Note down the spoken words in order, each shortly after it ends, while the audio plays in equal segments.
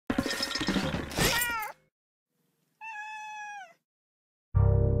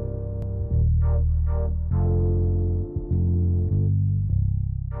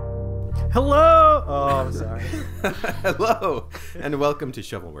Hello! Oh, I'm sorry. Hello, and welcome to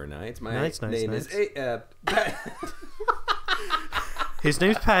Shovelware Nights. My name is... His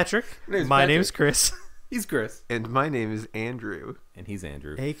name's Patrick. My name's Chris. He's Chris. And my name is Andrew. And he's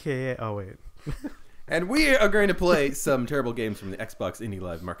Andrew. AKA... Oh, wait. And we are going to play some terrible games from the Xbox Indie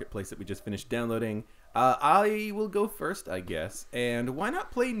Live Marketplace that we just finished downloading. I will go first, I guess. And why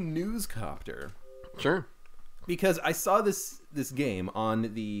not play Newscopter? Sure. Because I saw this game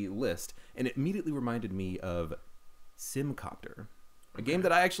on the list, and it immediately reminded me of Simcopter, a game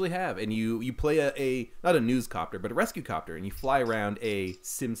that I actually have. And you play not a newscopter, but a rescue copter, and you fly around a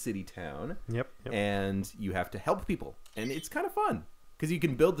SimCity town. Yep. And you have to help people, and it's kind of fun because you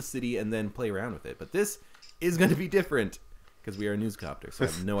can build the city and then play around with it. But this is going to be different because we are a newscopter, so I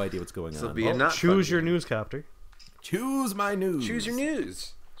have no idea what's going on. Be a not choose your newscopter. Choose my news. Choose your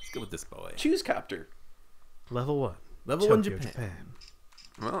news. Let's go with this boy. Choose copter. Level 1. Level 1 Japan.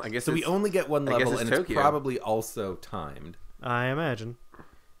 Well, I guess so we only get one level, and Tokyo. it's probably also timed. I imagine.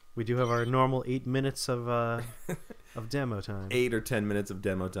 We do have our normal 8 minutes of demo time. 8 or 10 minutes of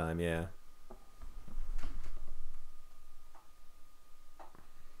demo time, yeah.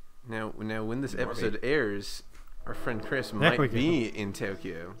 Now, when this episode airs, our friend Chris might be in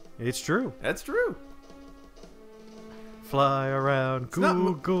Tokyo. It's true. That's true. Fly around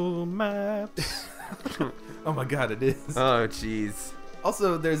Google Maps. Oh my god, it is. Oh, jeez.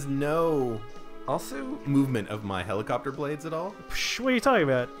 Also, there's no Also movement of my helicopter blades at all. What are you talking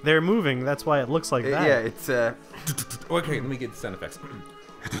about? They're moving. That's why it looks like that. Yeah, it's Okay, let me get the sound effects.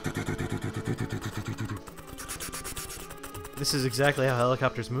 This is exactly how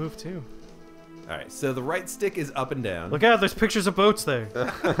helicopters move too. All right, so the right stick is up and down. Look out! There's pictures of boats there.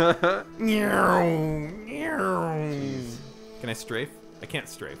 Can I strafe? I can't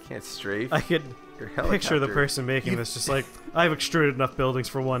strafe. can't strafe. I could picture the person making this just like, I've extruded enough buildings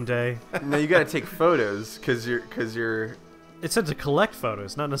for one day. No, you gotta take photos because you're. It said to collect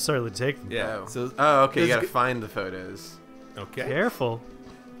photos, not necessarily to take them. Yeah. So okay, you gotta find the photos. Okay. Careful.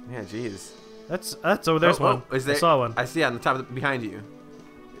 Yeah, jeez. That's oh, there's one. Is there, I saw one. I see on the top behind you.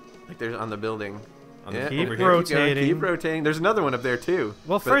 Like there's on the building. Keep over here. rotating. Keep rotating. There's another one up there too.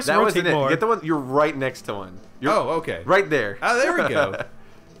 Well, But first that rotate wasn't it. more. Get the one. You're right next to one. You're okay. Right there. Oh, there we go.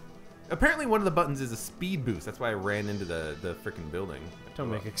 Apparently, one of the buttons is a speed boost. That's why I ran into the freaking building. Don't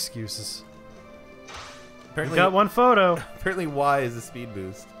make excuses. Apparently, You got one photo. Apparently, Y is a speed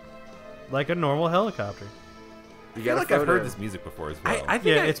boost. Like a normal helicopter. You I feel got like I've heard this music before as well. I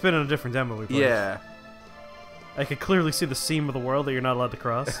think Yeah, it's been in a different demo we played. Yeah. I could clearly see the seam of the world that you're not allowed to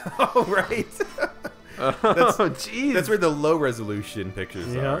cross. Oh, right. Oh, jeez. That's where the low resolution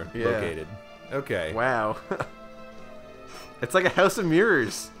pictures are Yeah. located. Okay. Wow. It's like a house of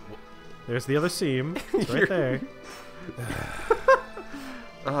mirrors. There's the other seam. It's right there.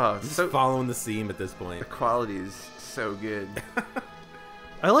 Oh, Just so following the seam at this point. the quality is so good.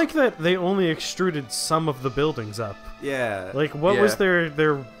 I like that they only extruded some of the buildings up. Yeah. Like, what was their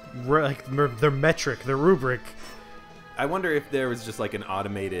metric, their rubric? I wonder if there was just like an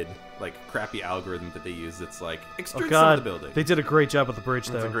automated, like crappy algorithm that they use that's like extrude Oh God, some of the building. they did a great job with the bridge,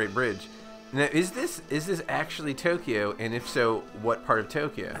 though. That's a great bridge. Now, is this actually Tokyo? And if so, what part of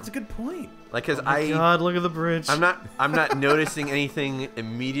Tokyo? That's a good point. Like, cause God, look at the bridge. I'm not noticing anything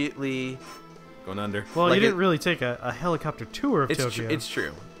immediately. Going under. Well, like you didn't really take a helicopter tour of Tokyo. It's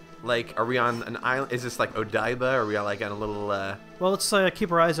true. Like, are we on an island? Is this like Odaiba? Or are we like on a little? Well, let's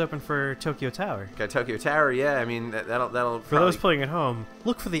keep our eyes open for Tokyo Tower. Got Tokyo Tower. Yeah, I mean that'll. For those playing at home,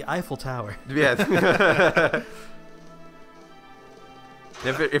 look for the Eiffel Tower. Yeah.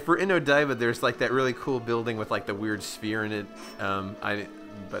 If we're in Odaiba, there's like that really cool building with like the weird sphere in it. I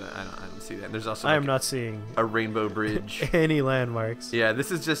don't see that. And there's also I am not seeing a rainbow bridge. any landmarks. Yeah, this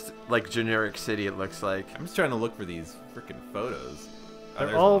is just like generic city. It looks like. I'm just trying to look for these freaking photos.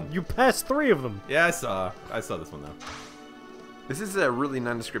 They're all you passed 3 of them. Yeah, I saw this one though. This is a really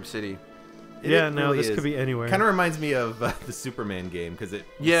nondescript city. This could be anywhere. Kind of reminds me of the Superman game because the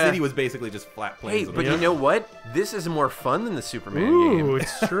city was basically just flat plains. Hey, but you know what? This is more fun than the Superman game. Ooh,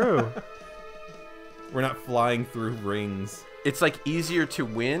 it's true. We're not flying through rings. It's like easier to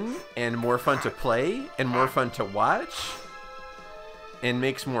win and more fun to play and more fun to watch and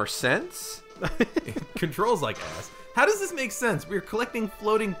makes more sense. Controls like ass. How does this make sense? We're collecting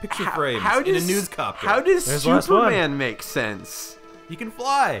floating picture frames in a newscopter. How does There's the last Superman make sense? He can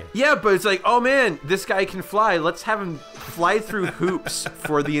fly. Yeah, but it's like, oh man, this guy can fly. Let's have him fly through hoops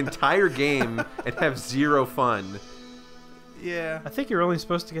for the entire game and have zero fun. Yeah. I think you were only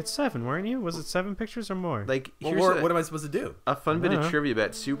supposed to get 7, weren't you? Was it 7 pictures or more? Like, Well, here's what am I supposed to do? a fun bit of Uh-huh. trivia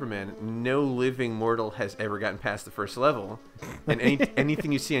about Superman. No living mortal has ever gotten past the first level. And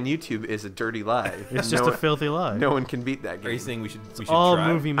anything you see on YouTube is a dirty lie. It's just a filthy lie. No one can beat that game. Are you saying we should All try?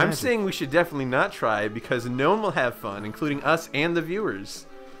 movie magic. I'm saying we should definitely not try because no one will have fun, including us and the viewers.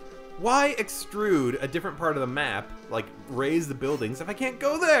 Why extrude a different part of the map, like raise the buildings, if I can't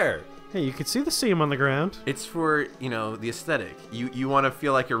go there? Hey, you could see the seam on the ground. It's for, the aesthetic. You want to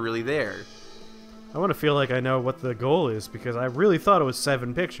feel like you're really there. I want to feel like I know what the goal is because I really thought it was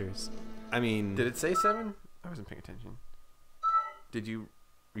 7 pictures. I mean, Did it say 7? I wasn't paying attention. Did you?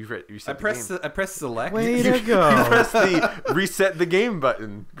 You said I pressed select. Way to go. Press the reset the game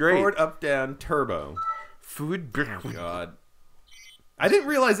button. Great. Forward, up, down, turbo. Food. Oh God. I didn't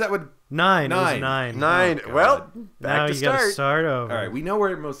realize that would. 9. It was 9. 9. Oh, God. Well, back Now to you gotta start. start over. All right, we know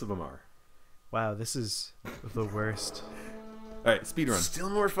where most of them are. Wow, this is the worst. All right, speed run. Still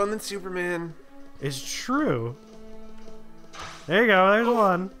more fun than Superman. It's true. There you go. There's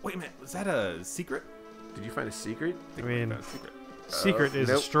one. Wait a minute, was that a secret? Did you find a secret? I mean, Found a secret. secret is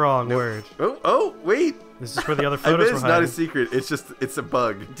a nope, strong word. Oh, wait. This is for the other I bet photos we're it's not a hiding. secret. It's a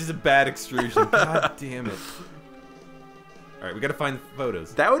bug. Just a bad extrusion. God damn it. All right, we gotta find the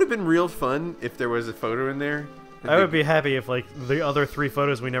photos. That would have been real fun if there was a photo in there. I would be happy if like the other 3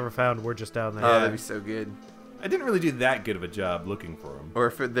 photos we never found were just down there. Oh, that'd be so good. I didn't really do that good of a job looking for them. Or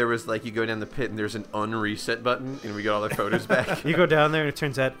if there was like you go down the pit and there's an unreset button and we get all our photos back. You go down there and it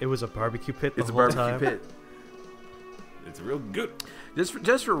turns out it was a barbecue pit the It's a whole barbecue time. pit. It's real good.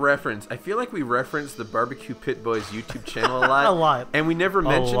 Just for reference, I feel like we reference the Barbecue Pit Boys YouTube channel a lot. A lot. And we never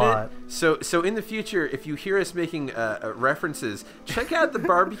mention lot. it. So in the future, if you hear us making references, check out the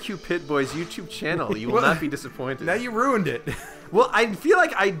Barbecue Pit Boys YouTube channel. You will not be disappointed. Now you ruined it. Well, I feel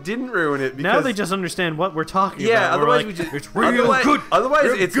like I didn't ruin it because Now they just understand what we're talking yeah. about. We're Otherwise, like, we just it's real otherwise, good. Otherwise,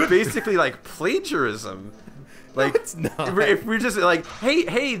 Real it's good. basically like plagiarism. Like it's not. If we're just like,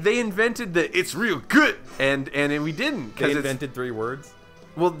 hey, they invented the "it's real good," and we didn't They because invented 3 words.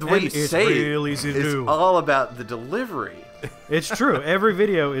 well, the way you It's say real it easy to is do. all about the delivery. It's true. Every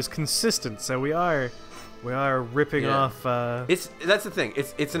video is consistent, so we are ripping Yeah. off. That's the thing.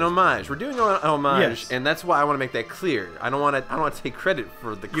 It's an homage. We're doing an homage, Yes. and that's why I want to make that clear. I don't want to take credit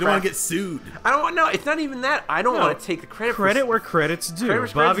for the. You don't want to get sued. I don't want. No, it's not even that. I don't No. want to take the credit. Credit for, where credit's due.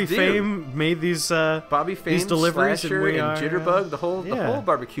 Credit where Bobby credit's due. Fame made these Bobby Fame, these deliveries, Slasher, and we and are Jitterbug, the whole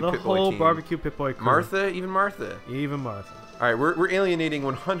barbecue the pit boy whole team. barbecue pit boy crew. Martha, even Martha. Even Martha. All right, we're alienating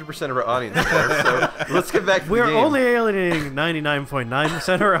 100% of our audience there, so let's get back to We the are game. only alienating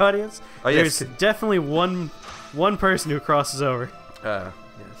 99.9% of our audience. Oh, yes. There's definitely one person who crosses over. Yes.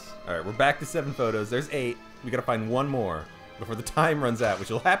 All right, we're back to 7 photos. There's 8. We gotta find 1 more before the time runs out, which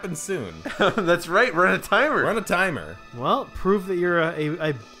will happen soon. That's right. We're on a timer. We're on a timer. Well, prove that you're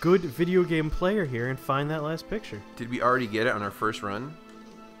a good video game player here and find that last picture. Did we already get it on our first run?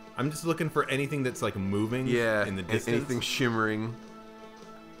 I'm just looking for anything that's like moving Yeah. in the distance. Anything shimmering.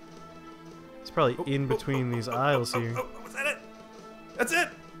 It's probably in between these aisles here. Oh, was that it? That's it.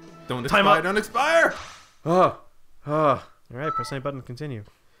 Don't Time expire. up. Don't expire. Oh. All right, press any button to continue.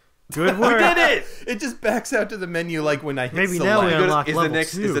 Good work. We did it! It just backs out to the menu like when I hit Maybe select. now we Good. unlock Is level the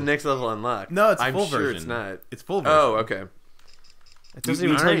 2. next level unlocked? No, it's I'm full sure version. it's not. It's full version. Oh, okay. It doesn't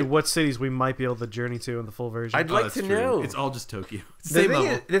You- even tell you alright. what cities we might be able to journey to in the full version. I'd Oh, like that's to true. know. It's all just Tokyo. It's the The same thing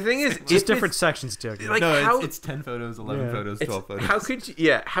level. is, the thing is, just different sections to Tokyo. like No, how it's 10 photos, 11 Yeah. photos, 12 photos. how could you?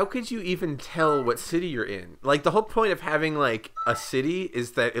 Yeah, how could you even tell what city you're in? Like the whole point of having like a city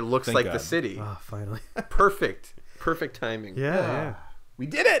is that it looks Thank like God. the city. Oh, finally. Perfect timing. Yeah. We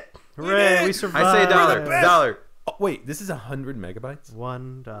did it! Hooray, we did it! survived. I say We're $1. the best! $1 Oh, wait, this is 100 megabytes?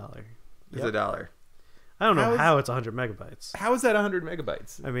 $1. is $1. I don't know How is- how it's 100 megabytes. How is that 100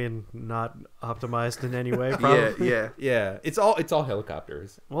 megabytes? I mean, not optimized in any way, probably. Yeah. Yeah, it's all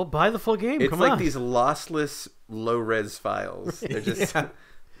helicopters. Well, buy the full game. It's Come like on. these lossless low-res files. They're just Yeah.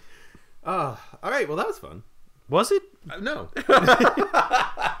 All right, well, that was fun. Was it? No.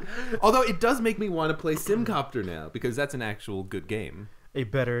 Although it does make me want to play Simcopter now, because that's an actual good game. A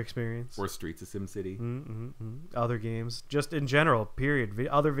better experience. Or Streets of SimCity. Other games. Just in general, period.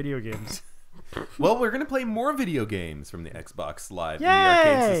 Other video games. Well, we're going to play more video games from the Xbox Live Yay! and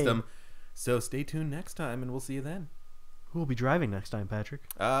the arcade system. So stay tuned next time, and we'll see you then. Who will be driving next time, Patrick?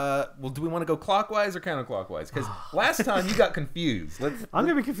 Well, do we want to go clockwise or counterclockwise? Because last time you got confused. I'm going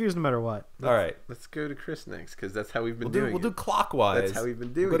to be confused no matter what. All right. Let's go to Chris next because that's how we've been We'll doing do it. clockwise. That's how we've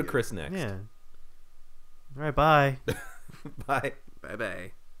been doing We'll go to it. Chris next. Yeah. All right, bye. Bye.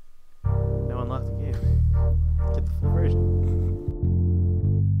 Bye-bye. Now unlock the game. Get the full version.